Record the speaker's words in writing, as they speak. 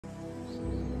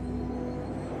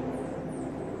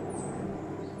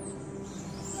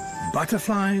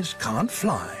Butterflies can't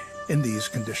fly in these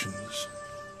conditions.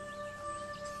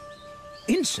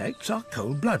 Insects are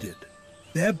cold-blooded.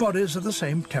 Their bodies are the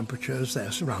same temperature as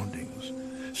their surroundings,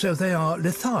 so they are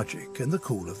lethargic in the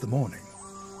cool of the morning.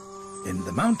 In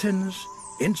the mountains,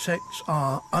 insects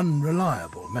are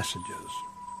unreliable messengers.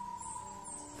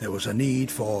 There was a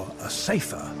need for a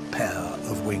safer pair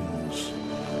of wings.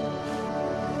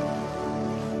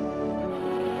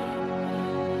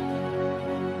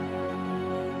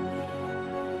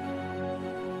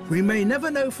 We may never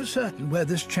know for certain where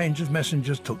this change of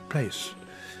messengers took place,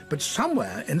 but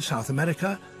somewhere in South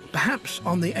America, perhaps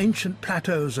on the ancient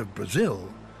plateaus of Brazil,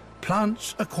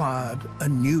 plants acquired a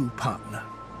new partner.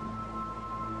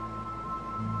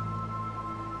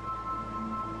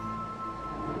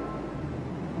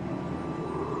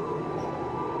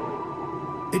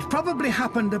 It probably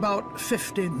happened about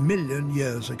 50 million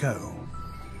years ago.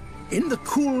 In the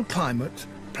cool climate,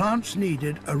 plants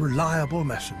needed a reliable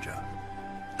messenger,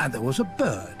 and there was a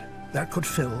bird that could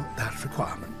fill that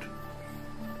requirement.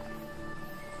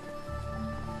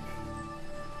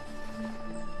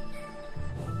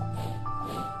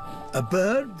 A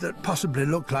bird that possibly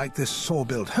looked like this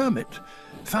saw-billed hermit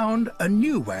found a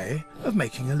new way of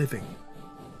making a living.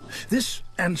 This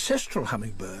ancestral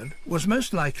hummingbird was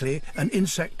most likely an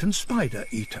insect and spider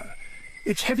eater,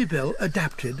 its heavy bill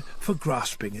adapted for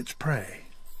grasping its prey.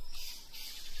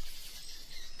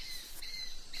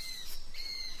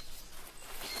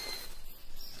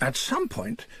 At some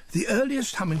point, the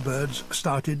earliest hummingbirds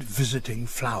started visiting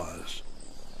flowers.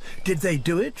 Did they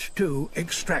do it to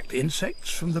extract insects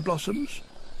from the blossoms?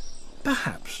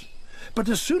 Perhaps. But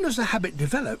as soon as the habit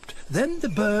developed, then the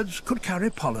birds could carry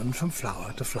pollen from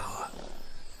flower to flower.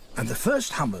 And the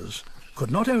first hummers could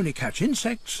not only catch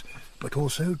insects, but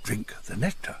also drink the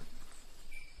nectar.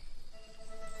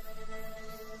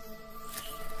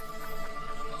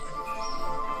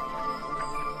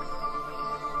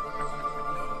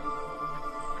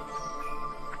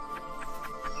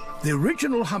 The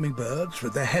original hummingbirds,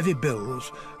 with their heavy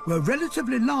bills, were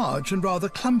relatively large and rather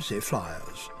clumsy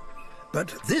flyers.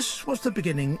 But this was the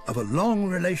beginning of a long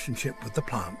relationship with the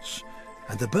plants,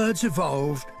 and the birds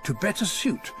evolved to better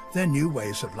suit their new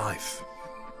ways of life.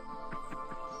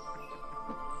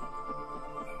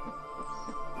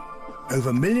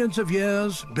 Over millions of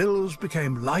years, bills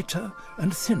became lighter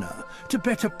and thinner to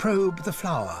better probe the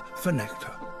flower for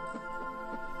nectar.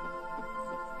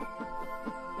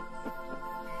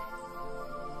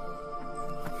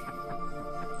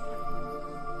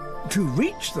 To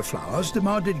reach the flowers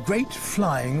demanded great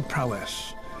flying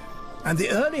prowess, and the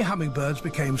early hummingbirds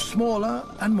became smaller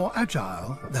and more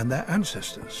agile than their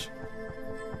ancestors.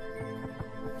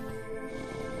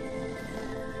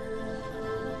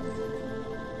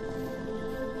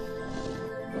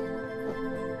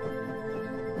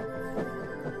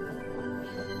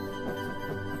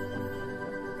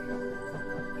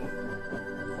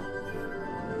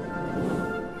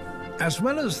 As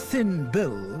well as thin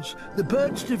bills, the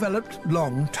birds developed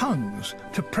long tongues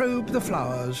to probe the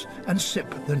flowers and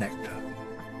sip the nectar.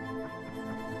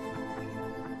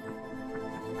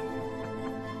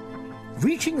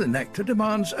 Reaching the nectar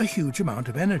demands a huge amount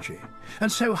of energy,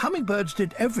 and so hummingbirds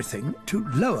did everything to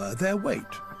lower their weight.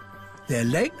 Their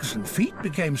legs and feet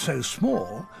became so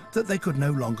small that they could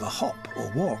no longer hop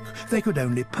or walk, they could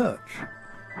only perch.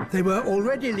 They were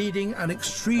already leading an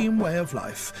extreme way of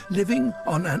life, living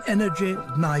on an energy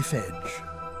knife edge.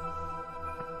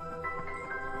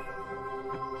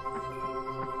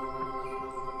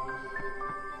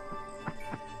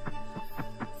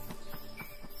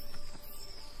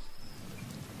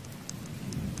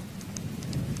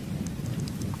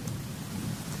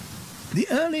 The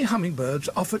early hummingbirds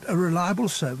offered a reliable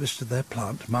service to their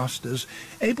plant masters,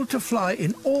 able to fly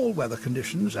in all weather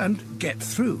conditions and get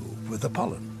through with the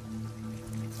pollen.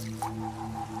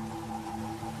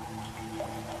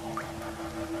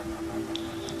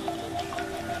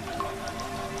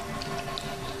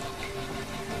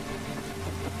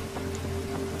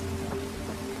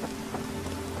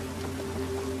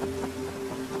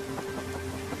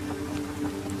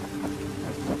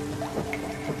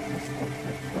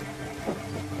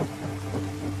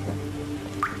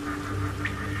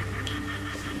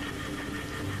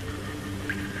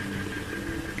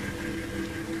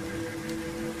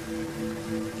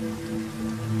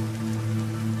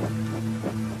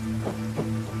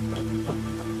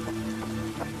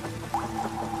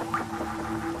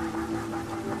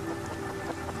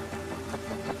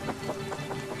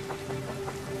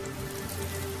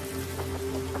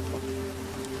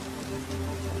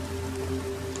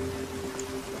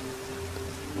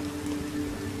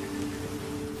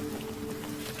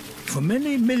 For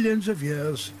many millions of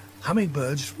years,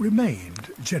 hummingbirds remained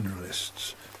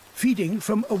generalists, feeding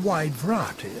from a wide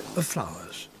variety of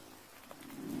flowers.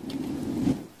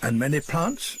 And many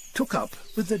plants took up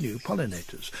with the new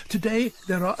pollinators. Today,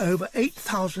 there are over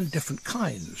 8,000 different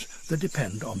kinds that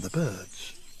depend on the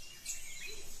birds.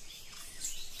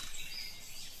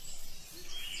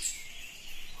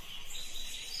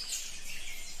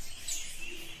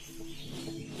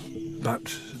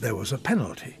 But there was a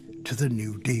penalty to the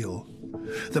New Deal.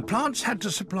 The plants had to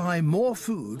supply more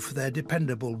food for their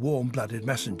dependable warm-blooded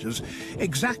messengers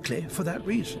exactly for that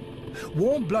reason.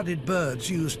 Warm-blooded birds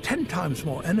use 10 times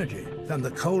more energy than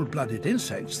the cold-blooded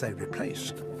insects they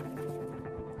replaced.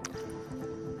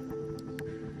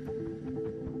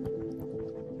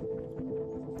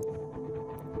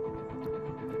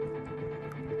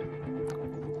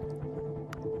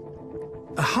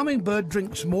 A hummingbird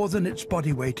drinks more than its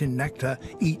body weight in nectar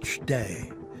each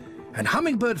day. And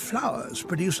hummingbird flowers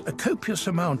produce a copious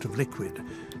amount of liquid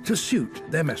to suit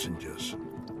their messengers.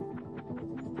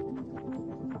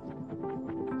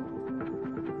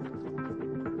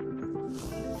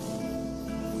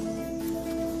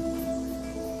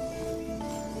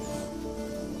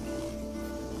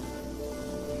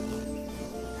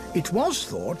 It was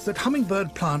thought that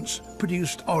hummingbird plants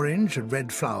produced orange and red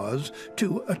flowers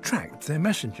to attract their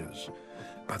messengers.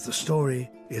 But the story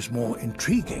is more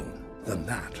intriguing than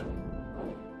that.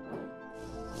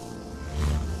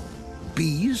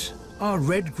 Bees are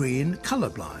red-green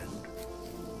colorblind.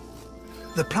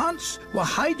 The plants were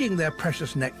hiding their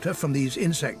precious nectar from these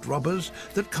insect robbers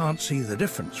that can't see the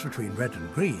difference between red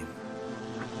and green.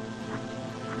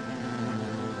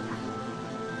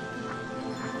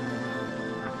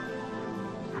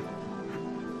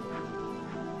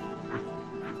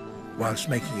 Whilst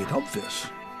making it obvious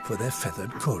for their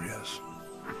feathered couriers.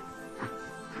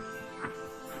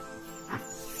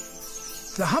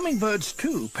 The hummingbirds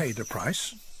too paid a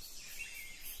price.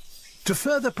 To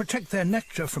further protect their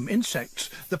nectar from insects,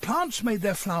 the plants made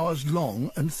their flowers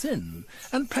long and thin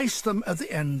and placed them at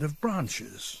the end of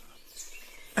branches.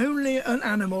 Only an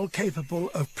animal capable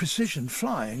of precision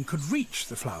flying could reach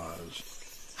the flowers.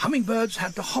 Hummingbirds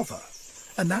had to hover,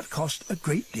 and that cost a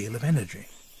great deal of energy.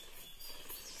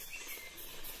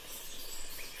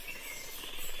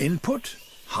 Input,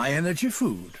 high-energy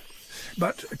food,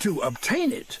 but to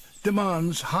obtain it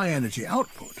demands high-energy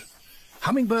output.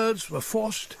 Hummingbirds were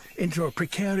forced into a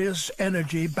precarious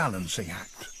energy balancing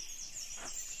act.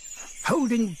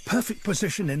 Holding perfect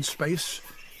position in space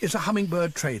is a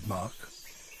hummingbird trademark.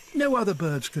 No other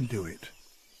birds can do it.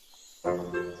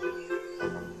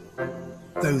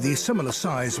 Though the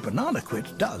similar-sized banana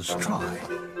quit does try.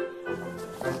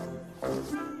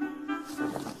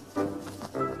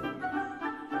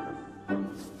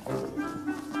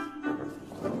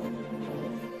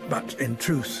 But in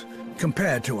truth,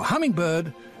 compared to a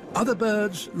hummingbird, other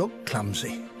birds look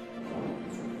clumsy.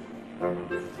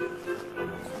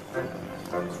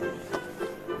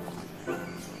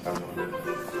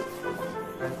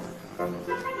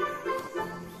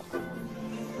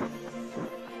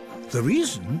 The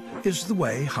reason is the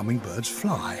way hummingbirds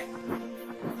fly.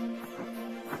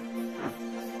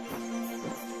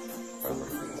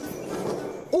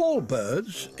 All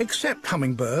birds, except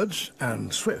hummingbirds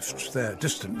and swifts, their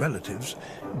distant relatives,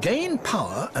 gain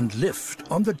power and lift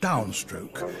on the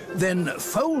downstroke, then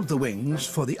fold the wings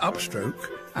for the upstroke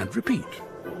and repeat.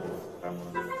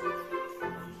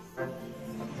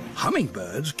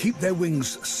 Hummingbirds keep their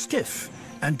wings stiff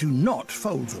and do not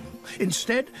fold them.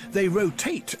 Instead, they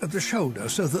rotate at the shoulder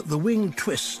so that the wing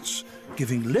twists,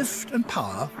 giving lift and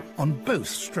power on both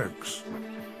strokes.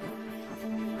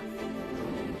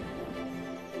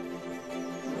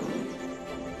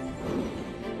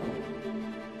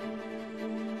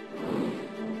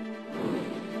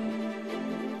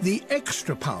 The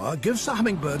extra power gives the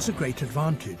hummingbirds a great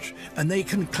advantage, and they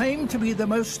can claim to be the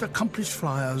most accomplished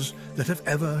flyers that have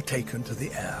ever taken to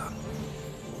the air.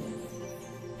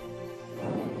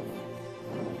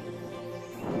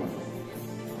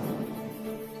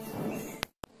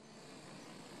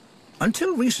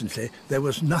 Until recently, there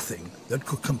was nothing that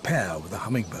could compare with a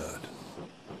hummingbird.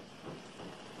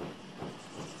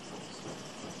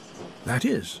 That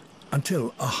is,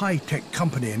 until a high-tech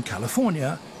company in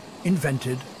California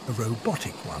invented a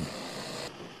robotic one.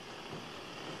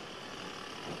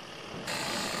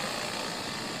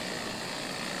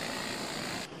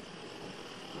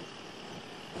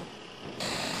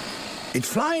 It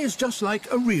flies just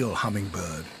like a real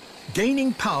hummingbird,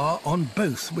 gaining power on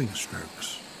both wing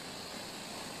strokes.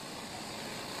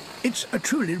 It's a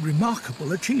truly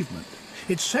remarkable achievement.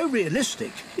 It's so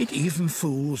realistic, it even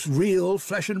fools real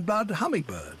flesh and blood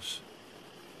hummingbirds.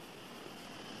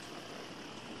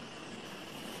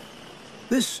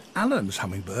 This Allen's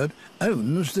hummingbird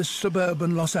owns this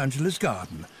suburban Los Angeles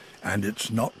garden, and it's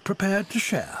not prepared to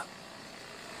share.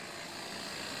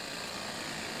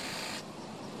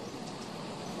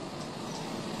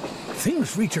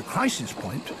 Things reach a crisis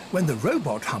point when the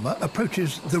robot hummer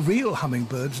approaches the real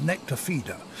hummingbird's nectar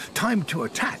feeder. Time to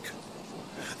attack.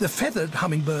 The feathered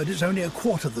hummingbird is only a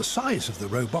quarter the size of the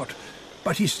robot,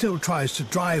 but he still tries to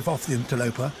drive off the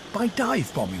interloper by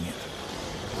dive-bombing it.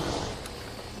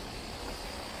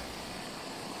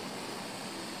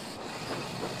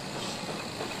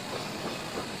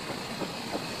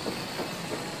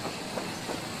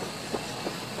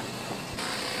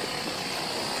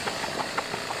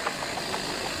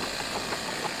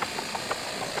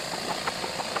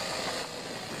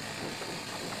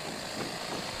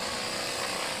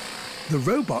 The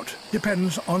robot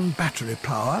depends on battery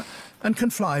power and can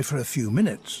fly for a few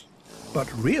minutes,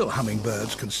 but real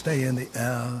hummingbirds can stay in the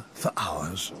air for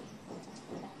hours.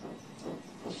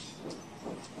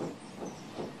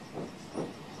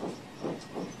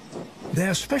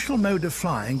 Their special mode of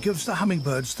flying gives the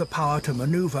hummingbirds the power to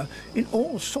maneuver in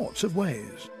all sorts of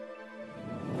ways.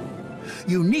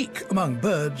 Unique among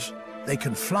birds, they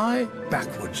can fly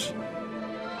backwards.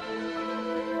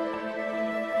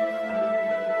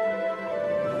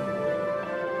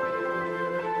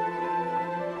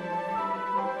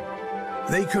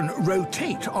 They can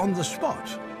rotate on the spot,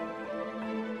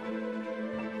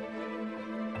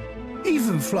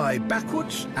 even fly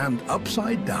backwards and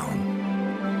upside down.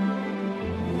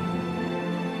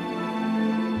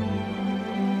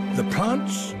 The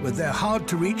plants, with their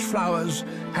hard-to-reach flowers,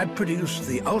 had produced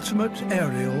the ultimate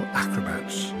aerial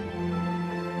acrobats.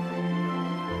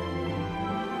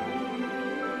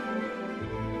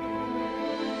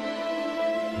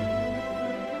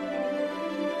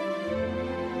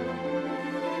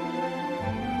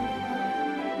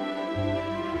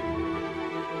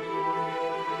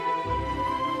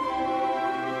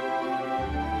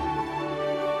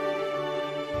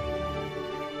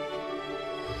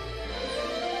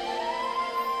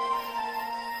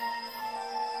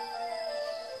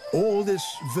 All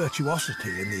this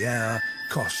virtuosity in the air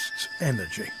costs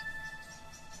energy.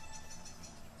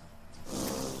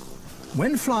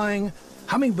 When flying,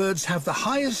 hummingbirds have the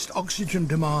highest oxygen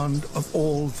demand of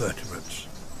all vertebrates.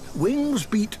 Wings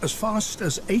beat as fast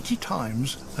as 80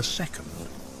 times a second.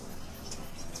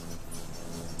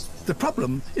 The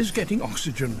problem is getting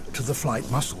oxygen to the flight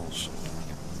muscles.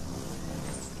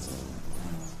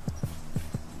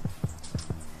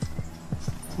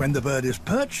 When the bird is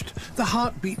perched, the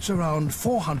heart beats around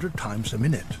 400 times a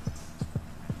minute.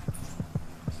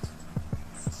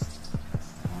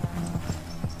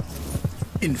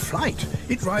 In flight,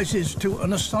 it rises to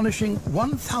an astonishing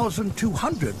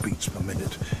 1,200 beats per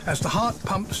minute as the heart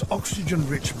pumps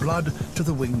oxygen-rich blood to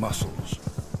the wing muscles.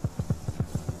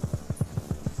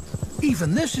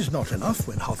 Even this is not enough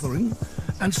when hovering,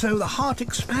 and so the heart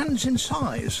expands in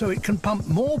size so it can pump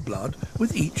more blood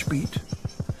with each beat.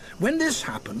 When this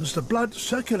happens, the blood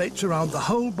circulates around the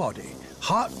whole body,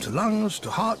 heart to lungs, to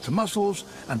heart to muscles,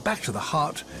 and back to the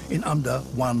heart in under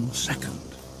 1 second.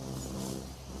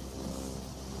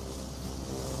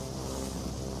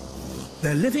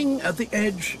 They're living at the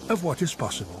edge of what is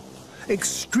possible.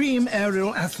 Extreme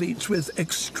aerial athletes with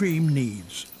extreme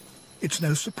needs. It's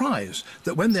no surprise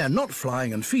that when they're not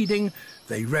flying and feeding,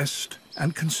 they rest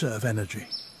and conserve energy.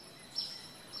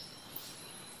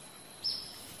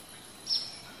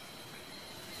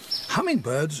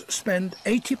 Hummingbirds spend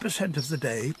 80% of the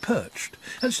day perched,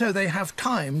 and so they have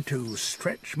time to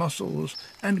stretch muscles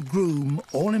and groom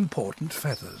all-important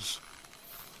feathers.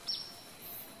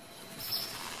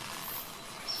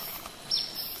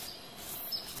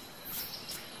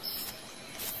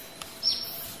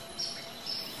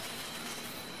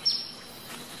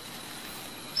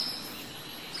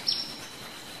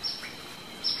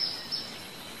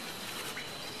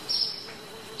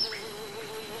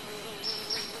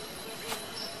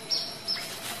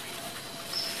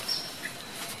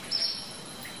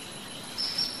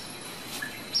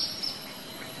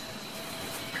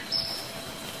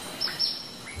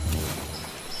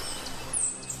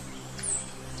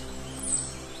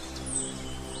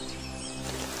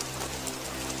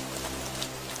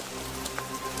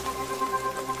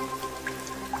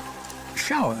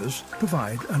 Showers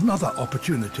provide another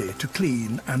opportunity to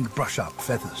clean and brush up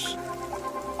feathers.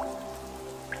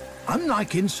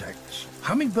 Unlike insects,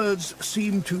 hummingbirds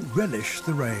seem to relish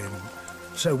the rain.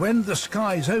 So when the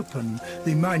skies open,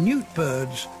 the minute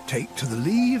birds take to the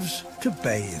leaves to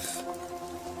bathe.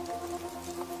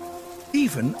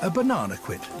 Even a banana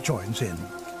quit joins in.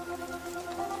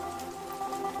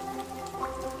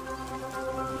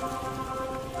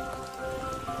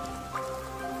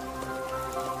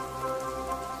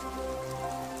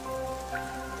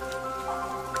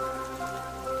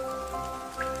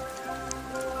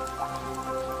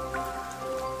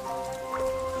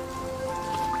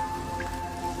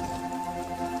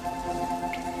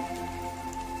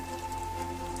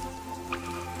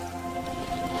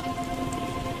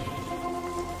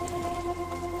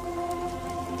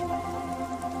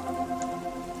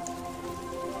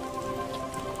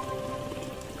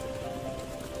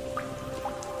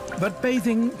 But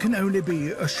bathing can only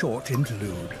be a short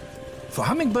interlude, for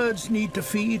hummingbirds need to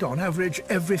feed on average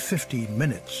every 15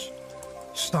 minutes.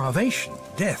 Starvation,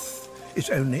 death,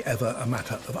 is only ever a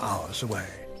matter of hours away.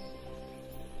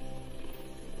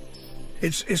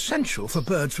 It's essential for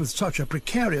birds with such a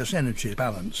precarious energy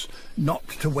balance not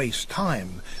to waste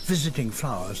time visiting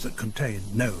flowers that contain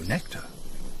no nectar.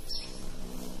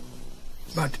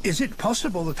 But is it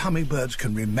possible that hummingbirds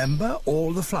can remember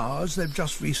all the flowers they've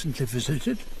just recently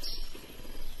visited?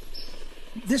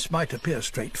 This might appear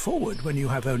straightforward when you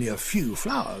have only a few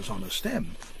flowers on a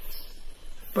stem.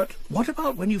 But what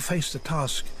about when you face the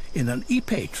task in an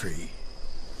ipe tree?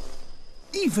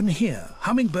 Even here,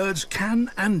 hummingbirds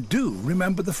can and do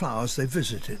remember the flowers they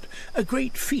visited, a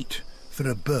great feat for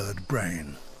a bird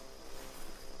brain.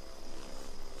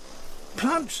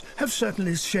 Plants have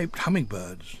certainly shaped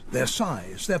hummingbirds, their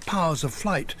size, their powers of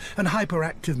flight and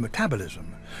hyperactive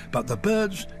metabolism, but the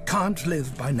birds can't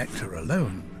live by nectar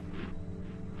alone.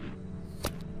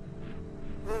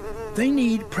 They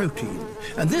need protein,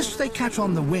 and this they catch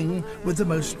on the wing with the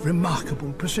most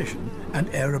remarkable precision and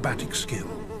aerobatic skill.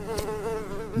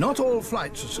 Not all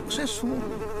flights are successful,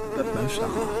 but most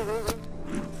are.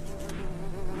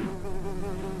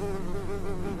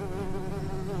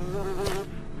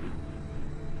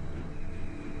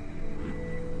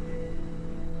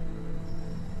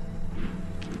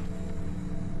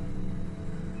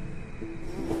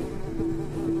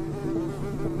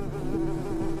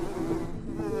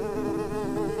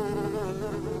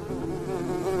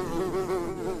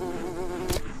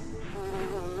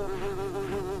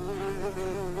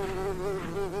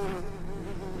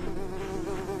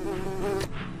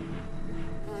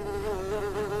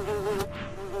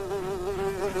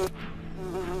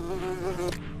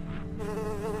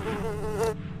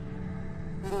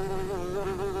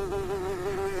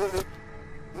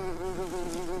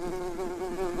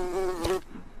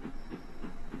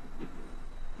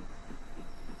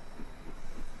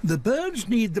 The birds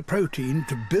need the protein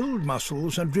to build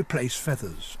muscles and replace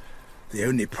feathers. The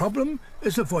only problem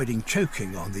is avoiding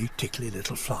choking on the tickly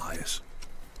little flies.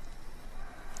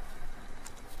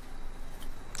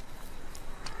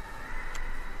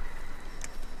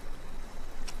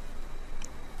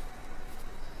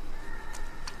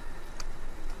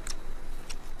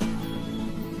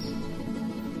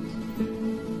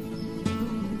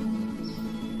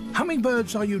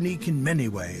 Hummingbirds are unique in many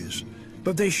ways,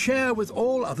 but they share with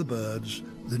all other birds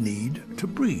the need to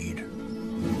breed.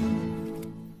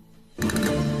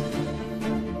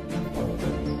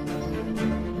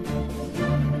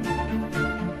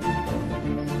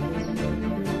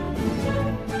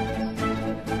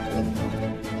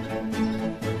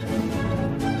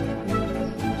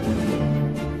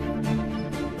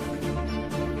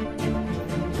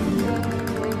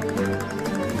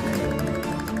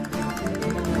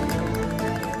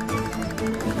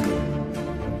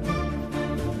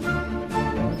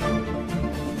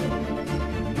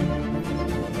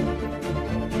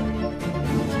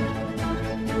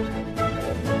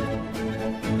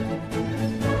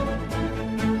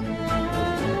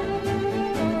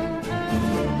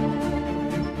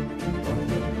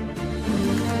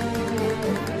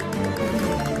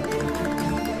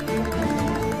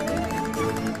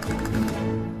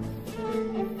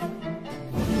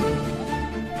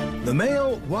 The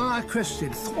male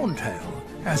wire-crested thorntail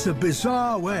has a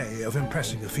bizarre way of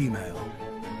impressing a female.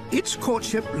 Its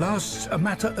courtship lasts a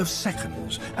matter of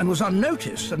seconds and was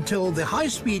unnoticed until the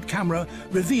high-speed camera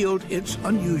revealed its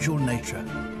unusual nature.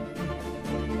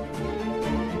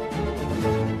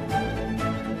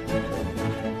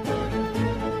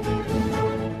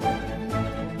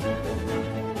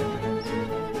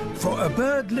 For a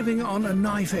bird living on a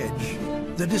knife edge,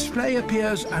 the display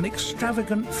appears an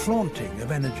extravagant flaunting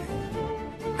of energy.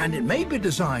 And it may be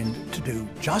designed to do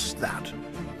just that,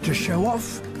 to show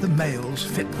off the male's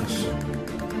fitness.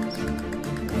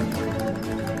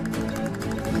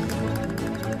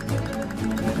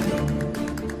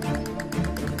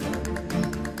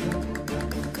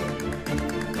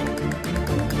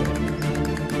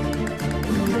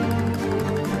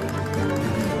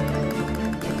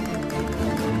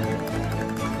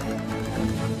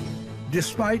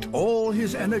 Despite all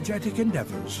his energetic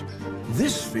endeavors,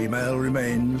 this female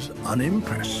remains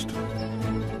unimpressed.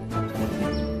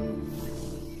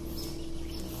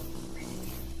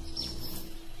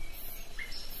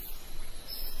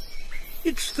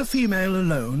 It's the female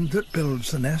alone that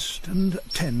builds the nest and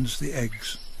tends the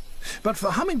eggs. But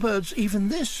for hummingbirds, even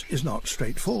this is not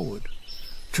straightforward.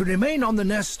 To remain on the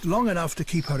nest long enough to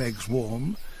keep her eggs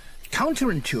warm,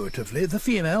 counterintuitively, the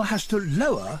female has to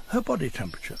lower her body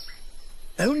temperature.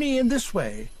 Only in this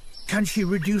way can she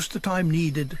reduce the time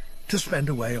needed to spend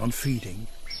away on feeding.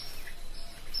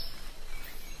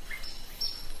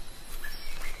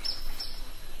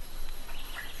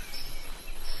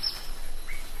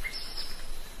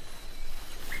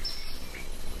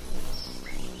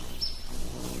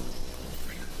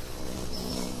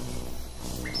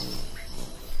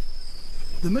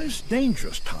 The most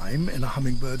dangerous time in a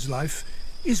hummingbird's life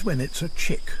is when it's a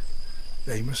chick.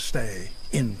 They must stay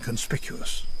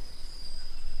inconspicuous.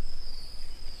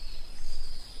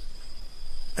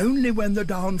 Only when the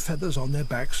down feathers on their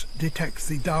backs detect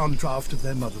the downdraft of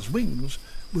their mother's wings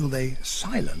will they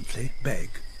silently beg.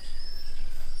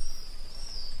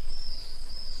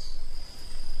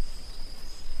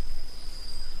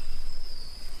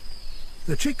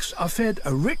 The chicks are fed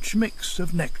a rich mix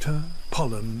of nectar,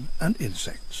 pollen and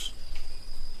insects.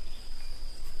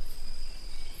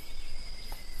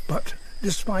 But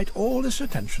despite all this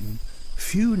attention,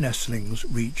 few nestlings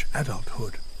reach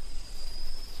adulthood.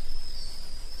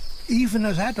 Even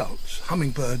as adults,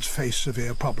 hummingbirds face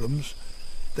severe problems.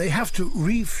 They have to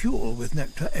refuel with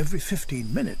nectar every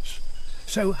 15 minutes.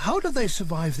 So how do they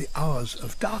survive the hours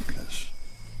of darkness?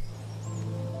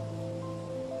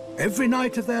 Every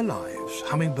night of their lives,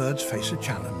 hummingbirds face a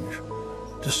challenge: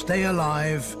 to stay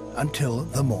alive until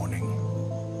the morning.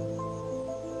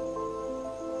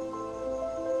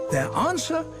 Their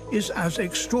answer is as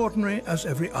extraordinary as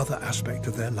every other aspect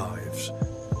of their lives.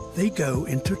 They go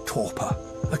into torpor,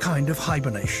 a kind of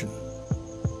hibernation.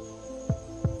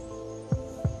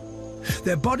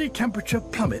 Their body temperature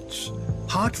plummets,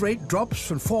 heart rate drops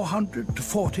from 400 to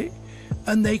 40,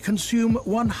 and they consume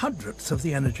 1/100th of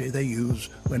the energy they use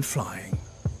when flying.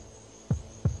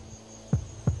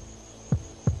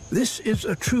 This is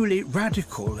a truly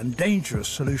radical and dangerous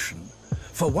solution,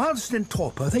 for whilst in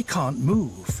torpor they can't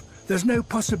move. There's no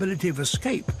possibility of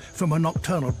escape from a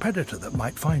nocturnal predator that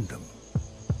might find them.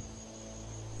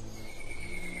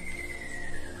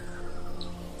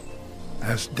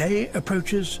 As day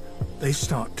approaches, they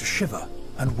start to shiver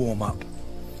and warm up.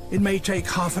 It may take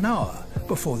half an hour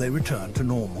before they return to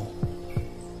normal.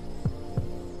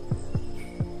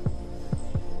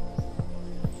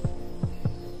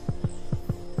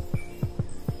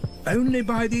 Only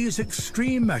by these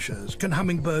extreme measures can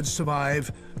hummingbirds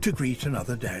survive to greet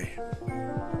another day.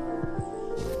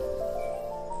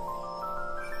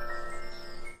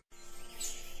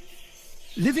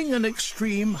 Living an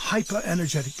extreme,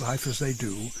 hyper-energetic life as they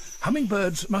do,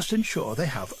 hummingbirds must ensure they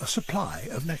have a supply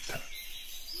of nectar.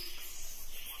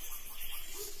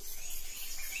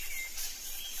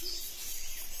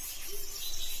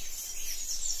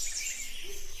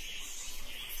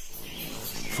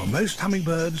 For most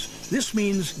hummingbirds, this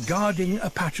means guarding a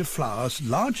patch of flowers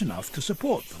large enough to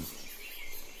support them.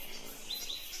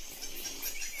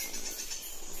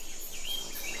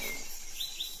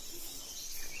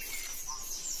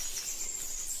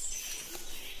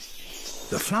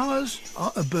 The flowers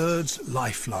are a bird's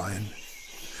lifeline.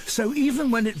 So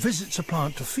even when it visits a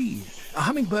plant to feed, a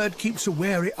hummingbird keeps a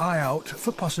wary eye out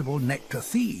for possible nectar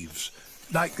thieves,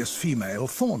 like this female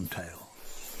thorntail.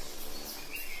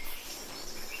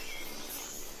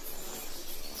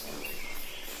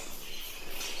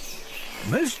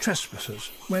 Most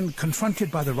trespassers, when confronted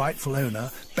by the rightful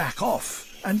owner, back off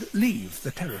and leave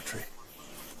the territory.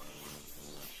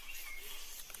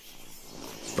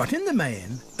 But in the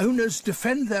main, owners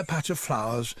defend their patch of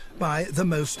flowers by the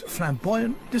most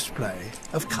flamboyant display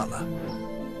of colour.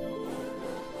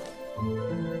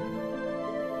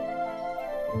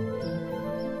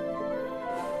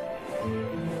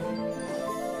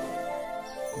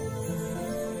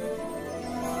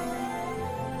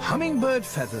 Hummingbird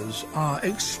feathers are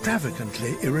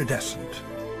extravagantly iridescent.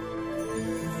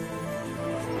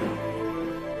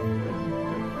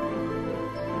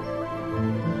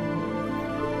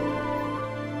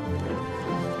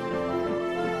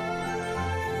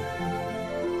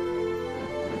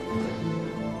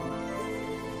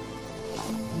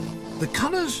 The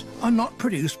colours are not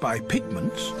produced by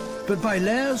pigments, but by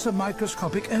layers of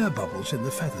microscopic air bubbles in the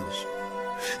feathers.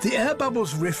 The air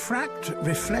bubbles refract,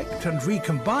 reflect and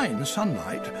recombine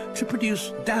sunlight to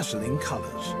produce dazzling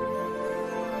colours.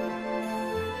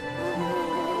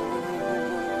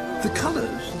 The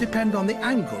colours depend on the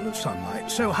angle of sunlight,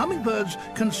 so hummingbirds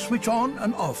can switch on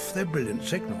and off their brilliant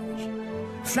signals,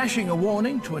 flashing a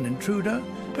warning to an intruder,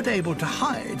 but able to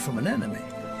hide from an enemy.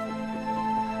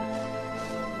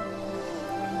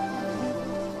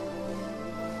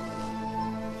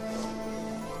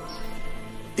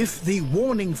 If the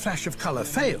warning flash of colour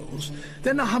fails,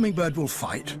 then a hummingbird will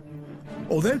fight,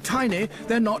 Although tiny,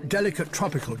 they're not delicate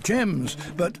tropical gems,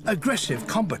 but aggressive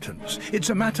combatants. It's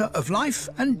a matter of life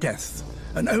and death.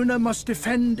 An owner must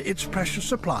defend its precious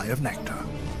supply of nectar.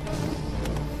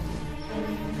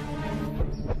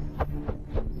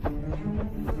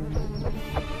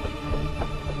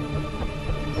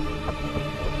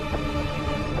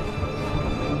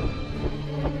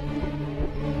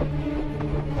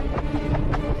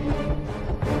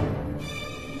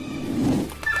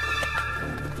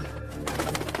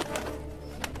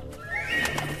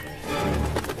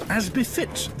 As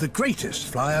befits the greatest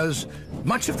flyers,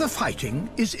 much of the fighting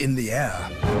is in the air.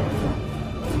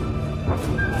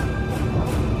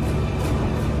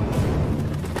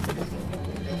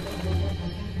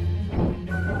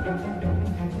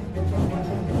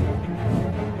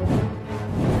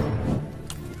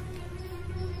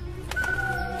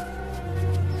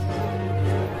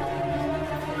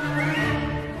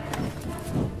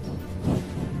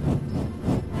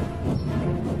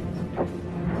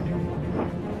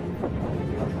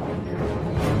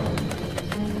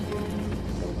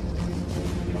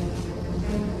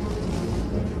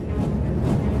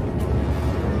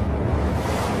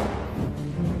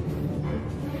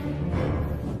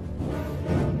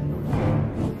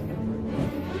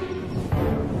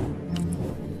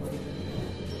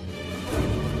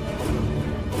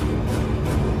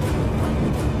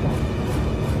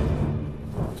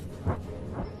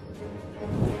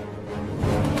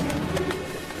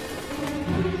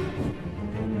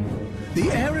 The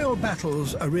aerial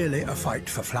battles are really a fight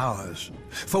for flowers,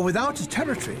 for without a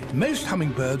territory, most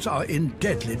hummingbirds are in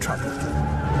deadly trouble.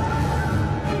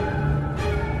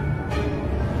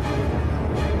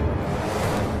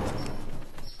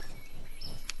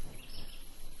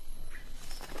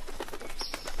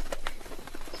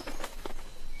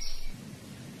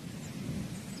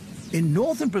 In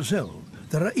northern Brazil,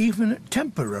 there are even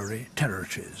temporary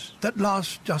territories that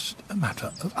last just a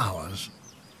matter of hours.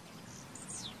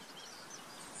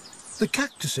 The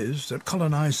cactuses that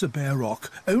colonize the bare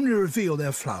rock only reveal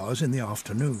their flowers in the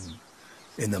afternoon.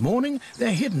 In the morning,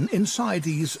 they're hidden inside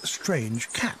these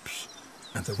strange caps,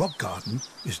 and the rock garden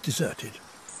is deserted.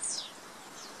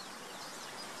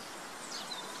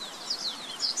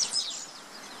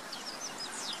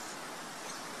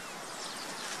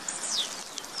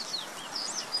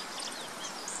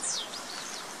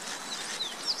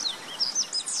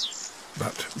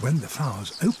 But when the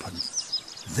flowers open,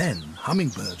 then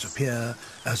hummingbirds appear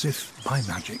as if by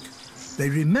magic. They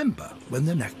remember when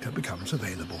the nectar becomes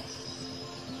available.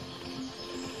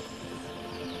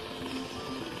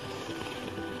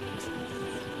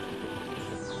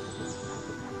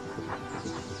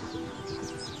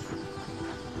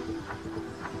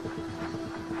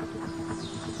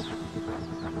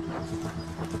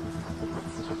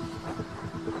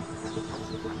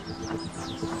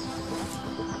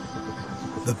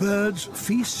 The birds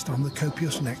feast on the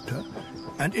copious nectar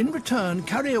and in return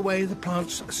carry away the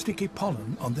plant's sticky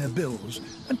pollen on their bills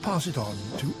and pass it on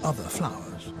to other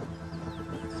flowers.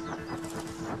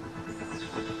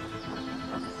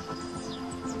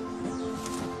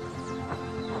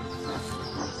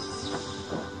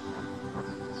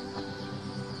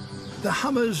 The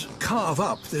hummers carve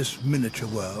up this miniature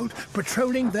world,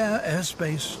 patrolling their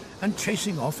airspace and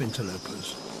chasing off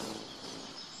interlopers.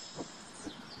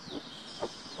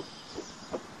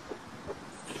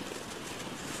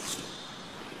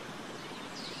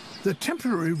 The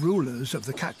temporary rulers of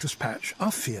the cactus patch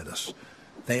are fearless.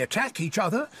 They attack each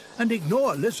other and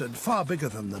ignore a lizard far bigger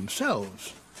than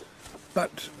themselves.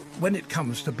 But when it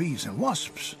comes to bees and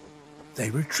wasps,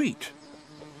 they retreat.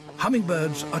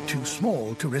 Hummingbirds are too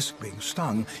small to risk being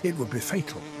stung. It would be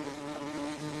fatal.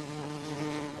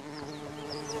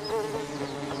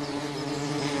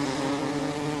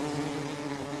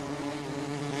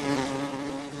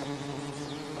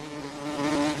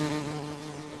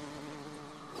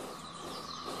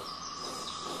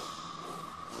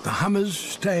 The hummers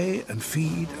stay and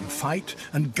feed and fight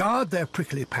and guard their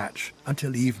prickly patch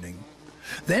until evening.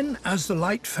 Then, as the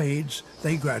light fades,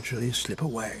 they gradually slip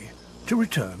away, to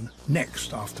return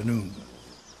next afternoon.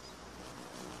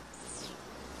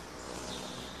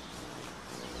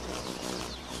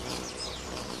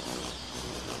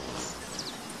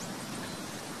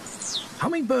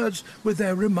 Hummingbirds, with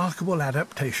their remarkable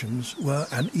adaptations, were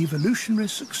an evolutionary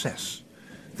success.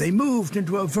 They moved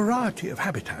into a variety of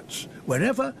habitats,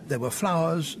 wherever there were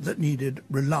flowers that needed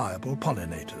reliable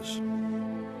pollinators.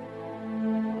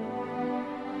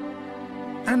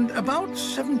 And about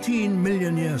 17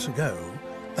 million years ago,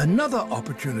 another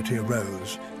opportunity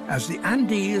arose as the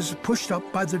Andes, pushed up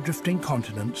by the drifting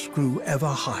continents, grew ever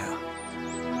higher.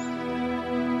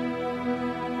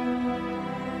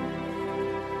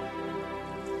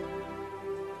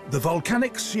 The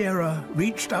volcanic Sierra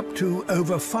reached up to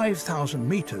over 5,000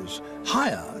 meters,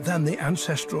 higher than the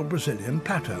ancestral Brazilian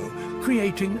plateau,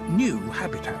 creating new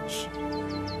habitats.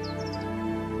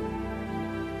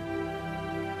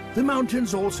 The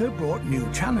mountains also brought new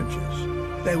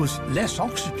challenges. There was less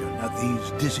oxygen at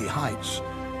these dizzy heights,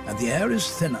 and the air is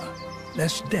thinner,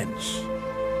 less dense.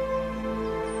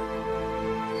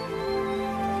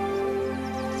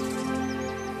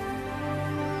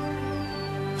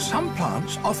 Some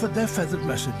plants offered their feathered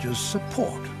messengers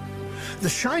support. The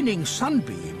shining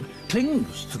sunbeam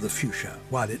clings to the fuchsia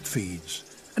while it feeds,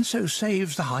 and so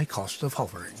saves the high cost of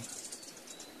hovering.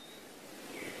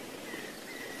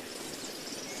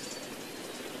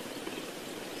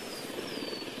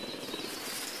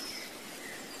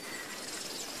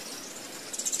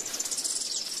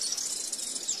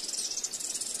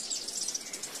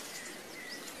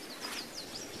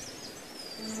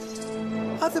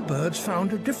 Other birds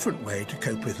found a different way to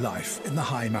cope with life in the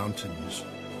high mountains.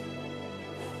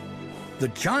 The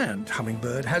giant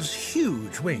hummingbird has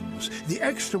huge wings. The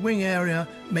extra wing area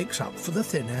makes up for the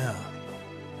thin air.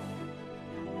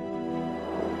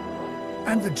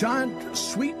 And the giant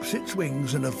sweeps its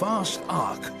wings in a vast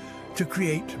arc to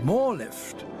create more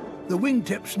lift, the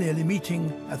wingtips nearly meeting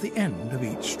at the end of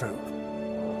each stroke.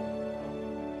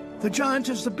 The giant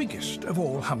is the biggest of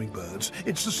all hummingbirds.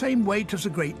 It's the same weight as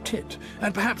a great tit,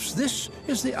 and perhaps this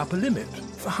is the upper limit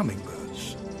for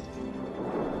hummingbirds.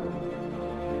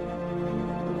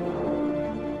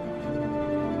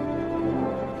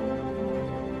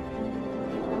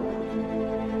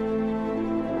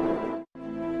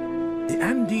 The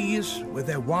Andes, with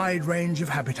their wide range of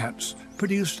habitats,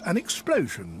 produced an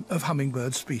explosion of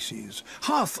hummingbird species.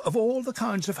 Half of all the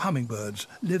kinds of hummingbirds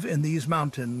live in these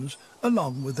mountains,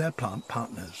 along with their plant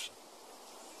partners.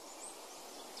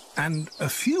 And a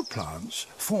few plants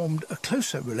formed a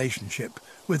closer relationship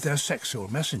with their sexual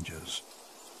messengers.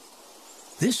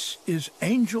 This is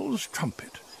Angel's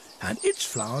trumpet, and its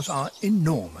flowers are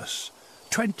enormous,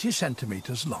 20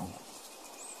 centimeters long.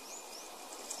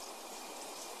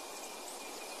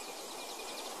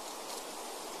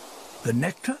 The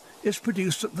nectar is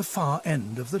produced at the far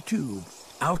end of the tube,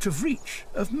 out of reach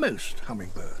of most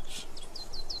hummingbirds.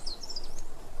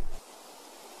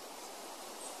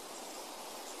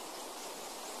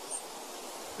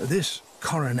 This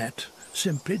coronet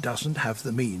simply doesn't have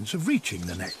the means of reaching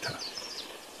the nectar.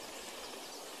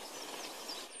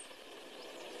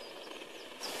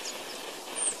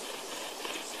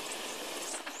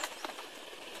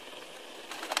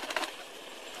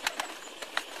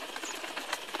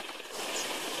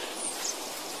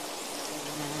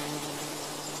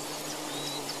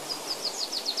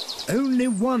 Only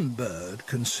one bird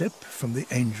can sip from the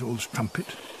angel's trumpet.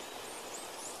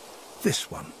 This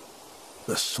one,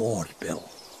 the swordbill.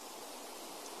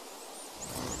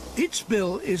 Its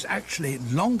bill is actually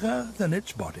longer than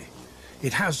its body.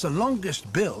 It has the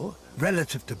longest bill,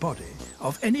 relative to body,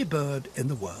 of any bird in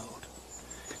the world.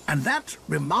 And that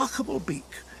remarkable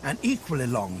beak and equally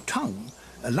long tongue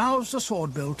allows the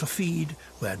swordbill to feed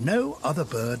where no other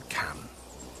bird can.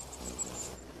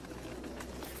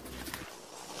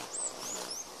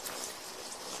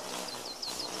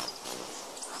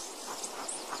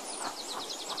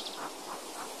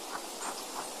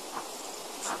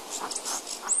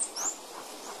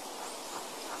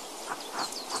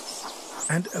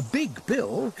 And a big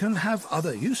bill can have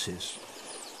other uses.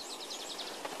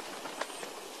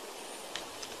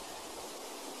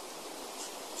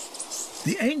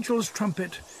 The angel's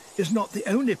trumpet is not the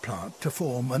only plant to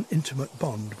form an intimate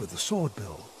bond with the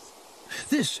swordbill.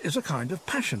 This is a kind of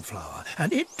passion flower,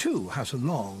 and it too has a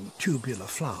long tubular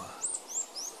flower.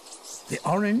 The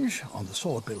orange on the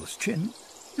swordbill's chin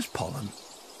is pollen.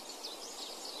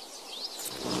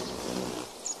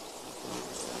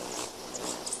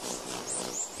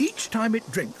 Each time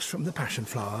it drinks from the passion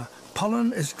flower,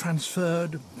 pollen is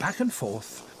transferred back and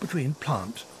forth between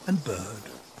plant and bird.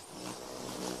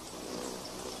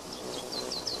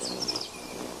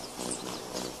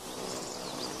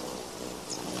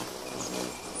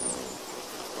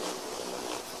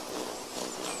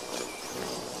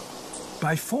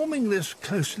 By forming this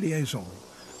close liaison,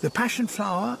 the passion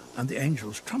flower and the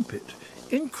angel's trumpet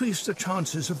increase the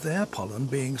chances of their pollen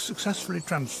being successfully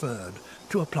transferred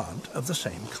to a plant of the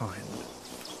same kind.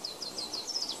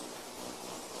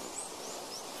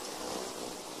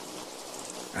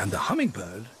 And the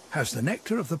hummingbird has the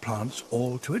nectar of the plants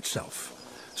all to itself,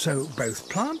 so both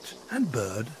plant and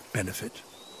bird benefit.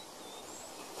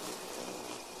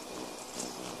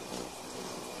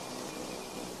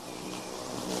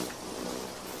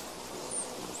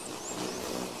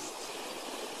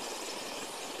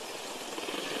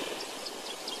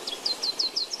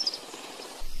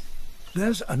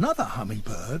 There's another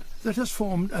hummingbird that has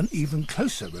formed an even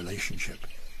closer relationship.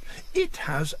 It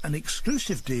has an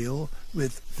exclusive deal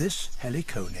with this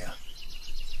heliconia.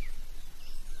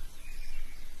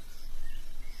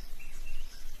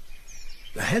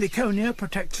 The heliconia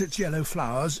protects its yellow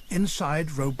flowers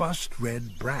inside robust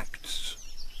red bracts.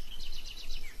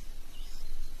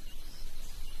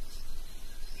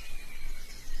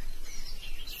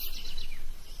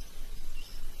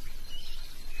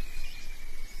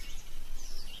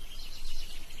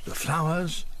 The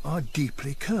flowers are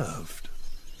deeply curved.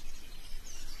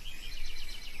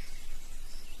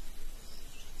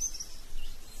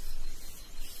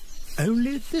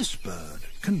 Only this bird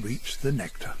can reach the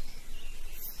nectar.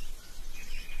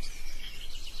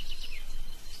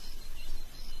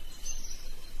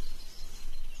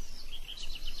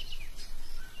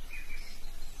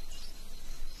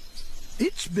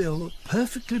 Its bill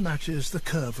perfectly matches the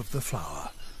curve of the flower,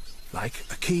 like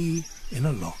a key in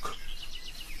a lock.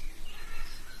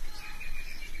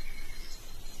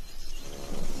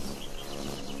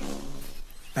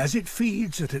 As it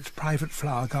feeds at its private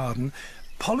flower garden,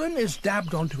 pollen is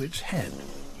dabbed onto its head.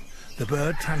 The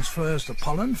bird transfers the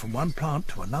pollen from one plant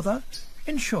to another,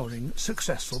 ensuring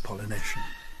successful pollination.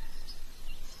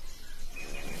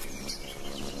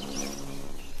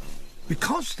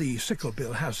 Because the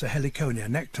sicklebill has the heliconia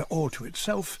nectar all to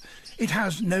itself, it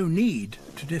has no need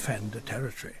to defend a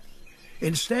territory.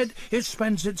 Instead, it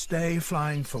spends its day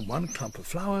flying from one clump of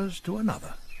flowers to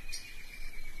another.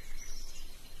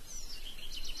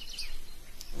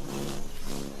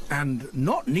 And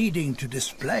not needing to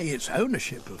display its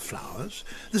ownership of flowers,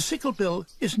 the sicklebill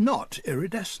is not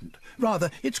iridescent. Rather,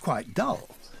 it's quite dull,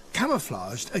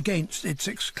 camouflaged against its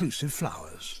exclusive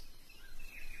flowers.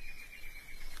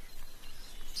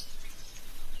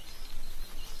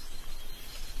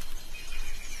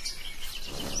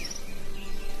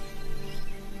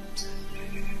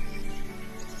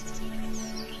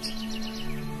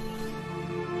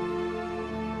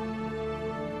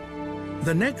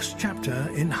 The next chapter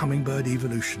in hummingbird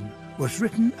evolution was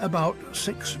written about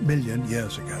 6 million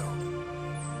years ago.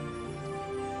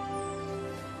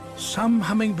 Some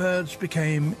hummingbirds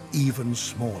became even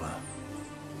smaller.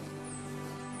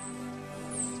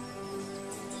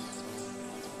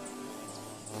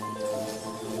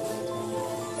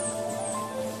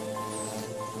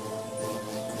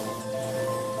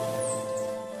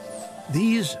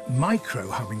 These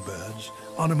micro-hummingbirds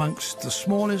are amongst the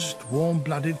smallest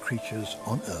warm-blooded creatures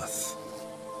on Earth.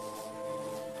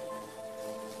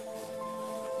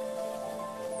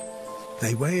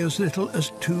 They weigh as little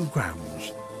as 2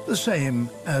 grams, the same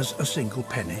as a single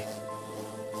penny,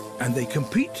 and they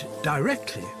compete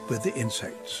directly with the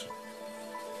insects.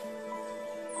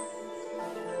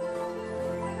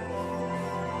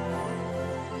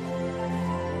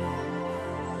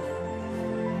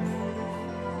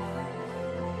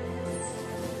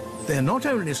 They're not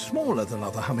only smaller than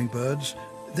other hummingbirds,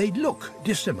 they look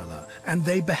dissimilar and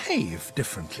they behave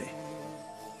differently.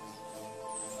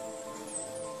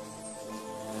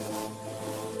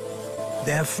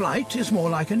 Their flight is more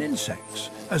like an insect's,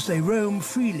 as they roam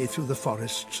freely through the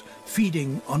forests,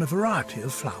 feeding on a variety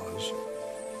of flowers.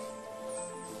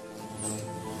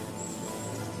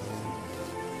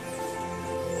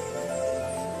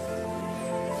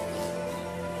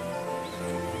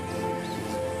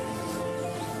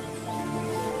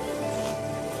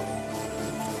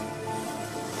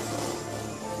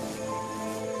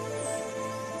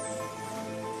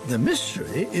 The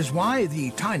mystery is why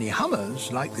the tiny hummers,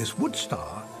 like this wood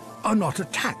star, are not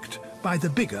attacked by the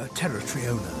bigger territory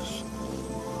owners.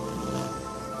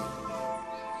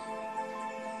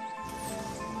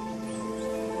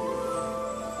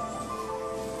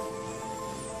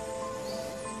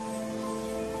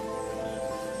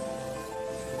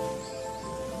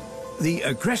 The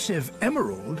aggressive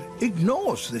emerald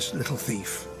ignores this little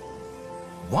thief.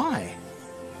 Why?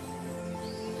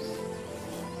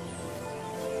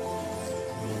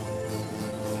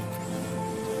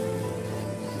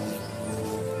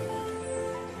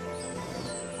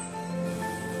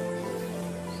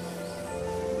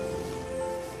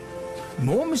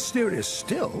 More mysterious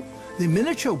still, the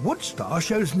miniature wood star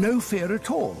shows no fear at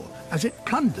all as it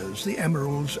plunders the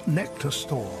emerald's nectar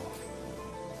store.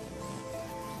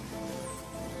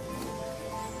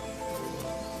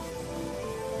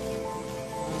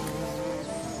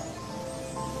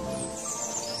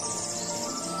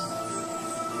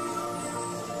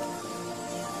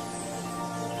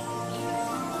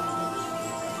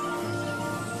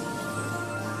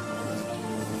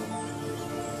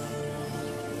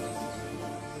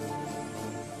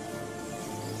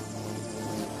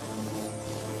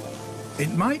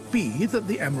 It might be that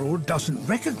the emerald doesn't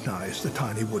recognize the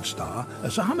tiny wood star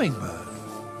as a hummingbird.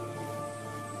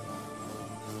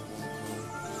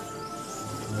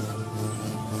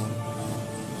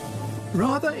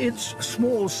 Rather, its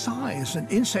small size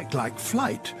and insect-like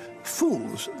flight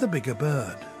fools the bigger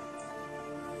bird.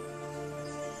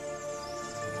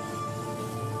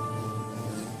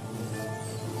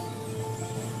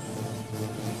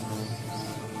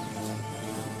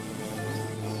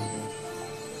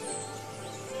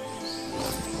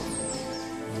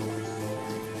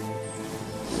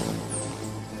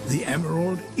 The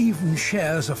emerald even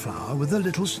shares a flower with a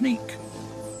little sneak.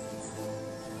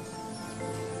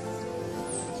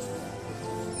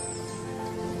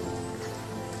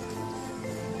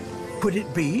 Could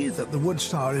it be that the wood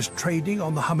star is trading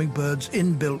on the hummingbird's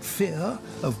inbuilt fear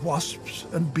of wasps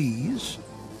and bees?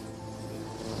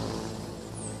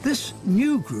 This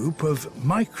new group of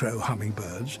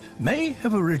micro-hummingbirds may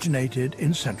have originated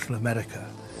in Central America.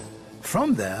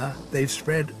 From there, they've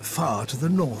spread far to the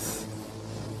north.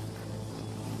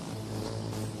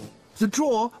 The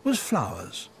draw was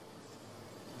flowers.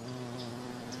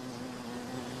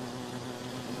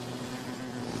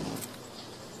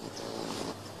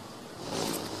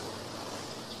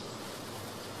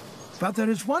 But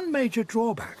there is one major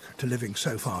drawback to living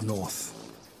so far north: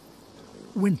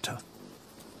 winter.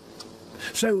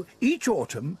 So each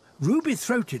autumn,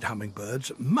 ruby-throated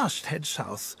hummingbirds must head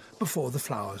south before the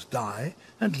flowers die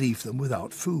and leave them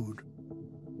without food.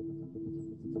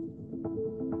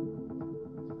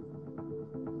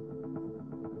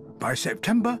 By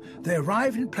September, they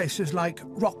arrive in places like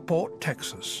Rockport,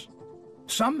 Texas.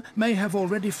 Some may have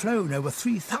already flown over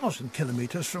 3,000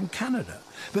 kilometers from Canada,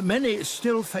 but many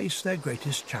still face their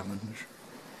greatest challenge.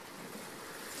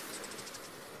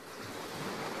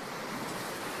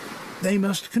 They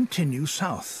must continue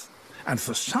south, and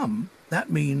for some,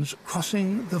 that means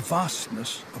crossing the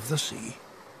vastness of the sea.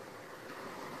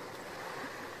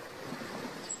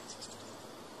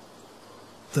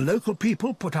 The local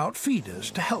people put out feeders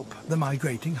to help the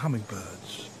migrating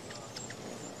hummingbirds.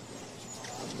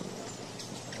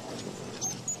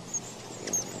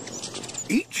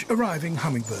 Each arriving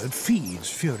hummingbird feeds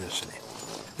furiously.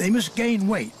 They must gain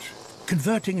weight,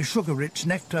 converting sugar-rich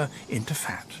nectar into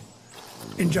fat.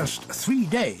 In just 3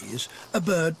 days, a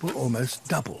bird will almost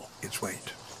double its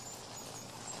weight.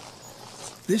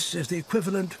 This is the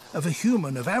equivalent of a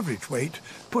human of average weight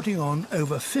putting on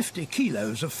over 50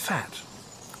 kilos of fat.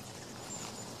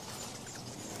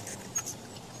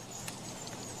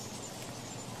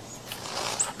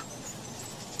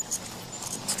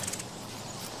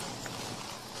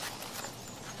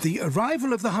 The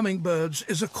arrival of the hummingbirds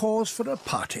is a cause for a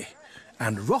party,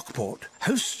 and Rockport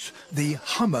hosts the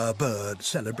Hummingbird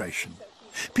celebration.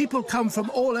 People come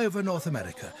from all over North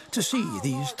America to see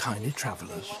these tiny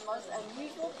travelers. Most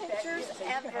unusual pictures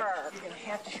ever. You're going to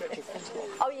have to show it to your principal.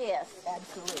 Oh, yes.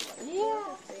 Absolutely.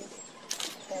 Yeah.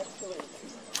 Absolutely.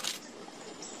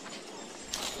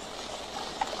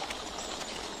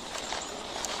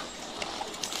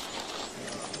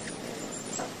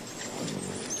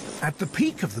 At the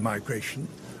peak of the migration,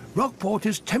 Rockport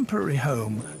is temporary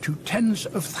home to tens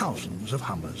of thousands of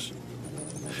hummers.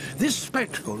 This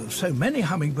spectacle of so many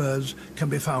hummingbirds can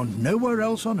be found nowhere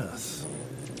else on Earth,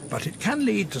 but it can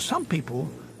lead to some people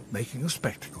making a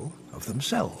spectacle of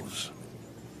themselves.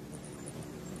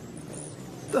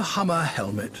 The hummer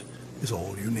helmet is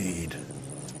all you need.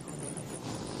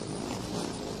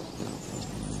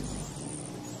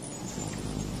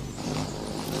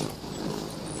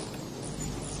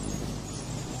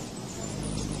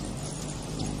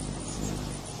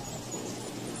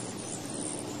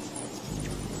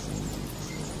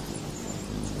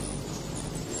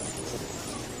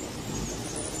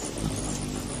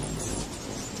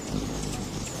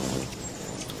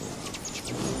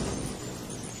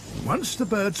 Once the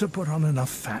birds have put on enough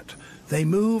fat, they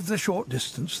move the short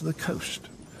distance to the coast.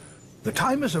 The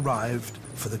time has arrived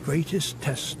for the greatest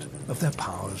test of their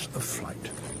powers of flight.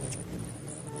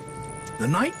 The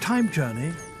nighttime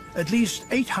journey, at least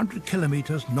 800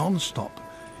 kilometers non-stop,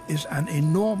 is an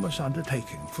enormous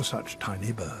undertaking for such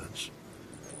tiny birds.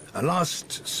 A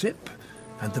last sip,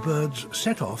 and the birds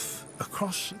set off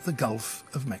across the Gulf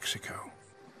of Mexico.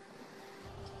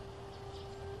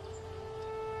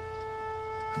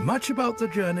 Much about the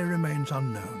journey remains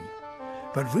unknown,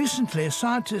 but recently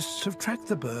scientists have tracked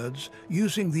the birds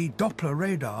using the Doppler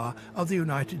radar of the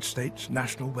United States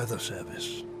National Weather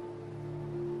Service.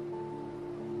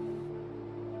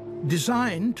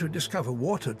 Designed to discover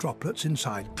water droplets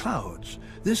inside clouds,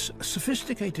 this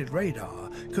sophisticated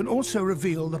radar can also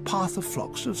reveal the path of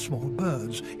flocks of small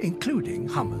birds, including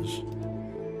hummers.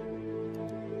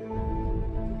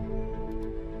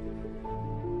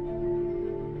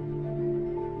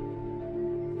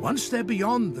 Once they're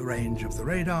beyond the range of the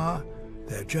radar,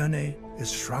 their journey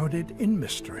is shrouded in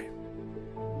mystery.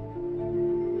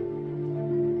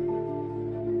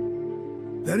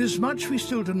 There is much we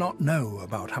still do not know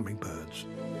about hummingbirds,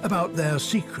 about their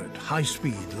secret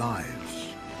high-speed lives.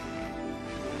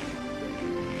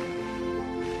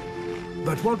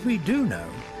 But what we do know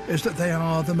is that they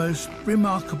are the most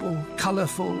remarkable,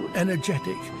 colourful,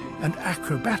 energetic and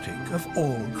acrobatic of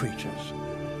all creatures.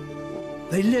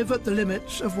 They live at the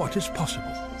limits of what is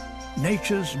possible,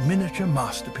 nature's miniature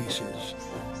masterpieces,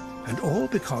 and all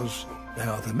because they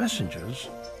are the messengers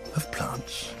of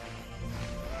plants.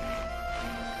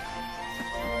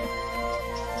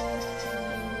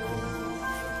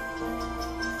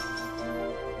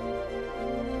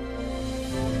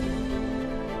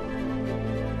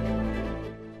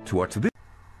 To watch the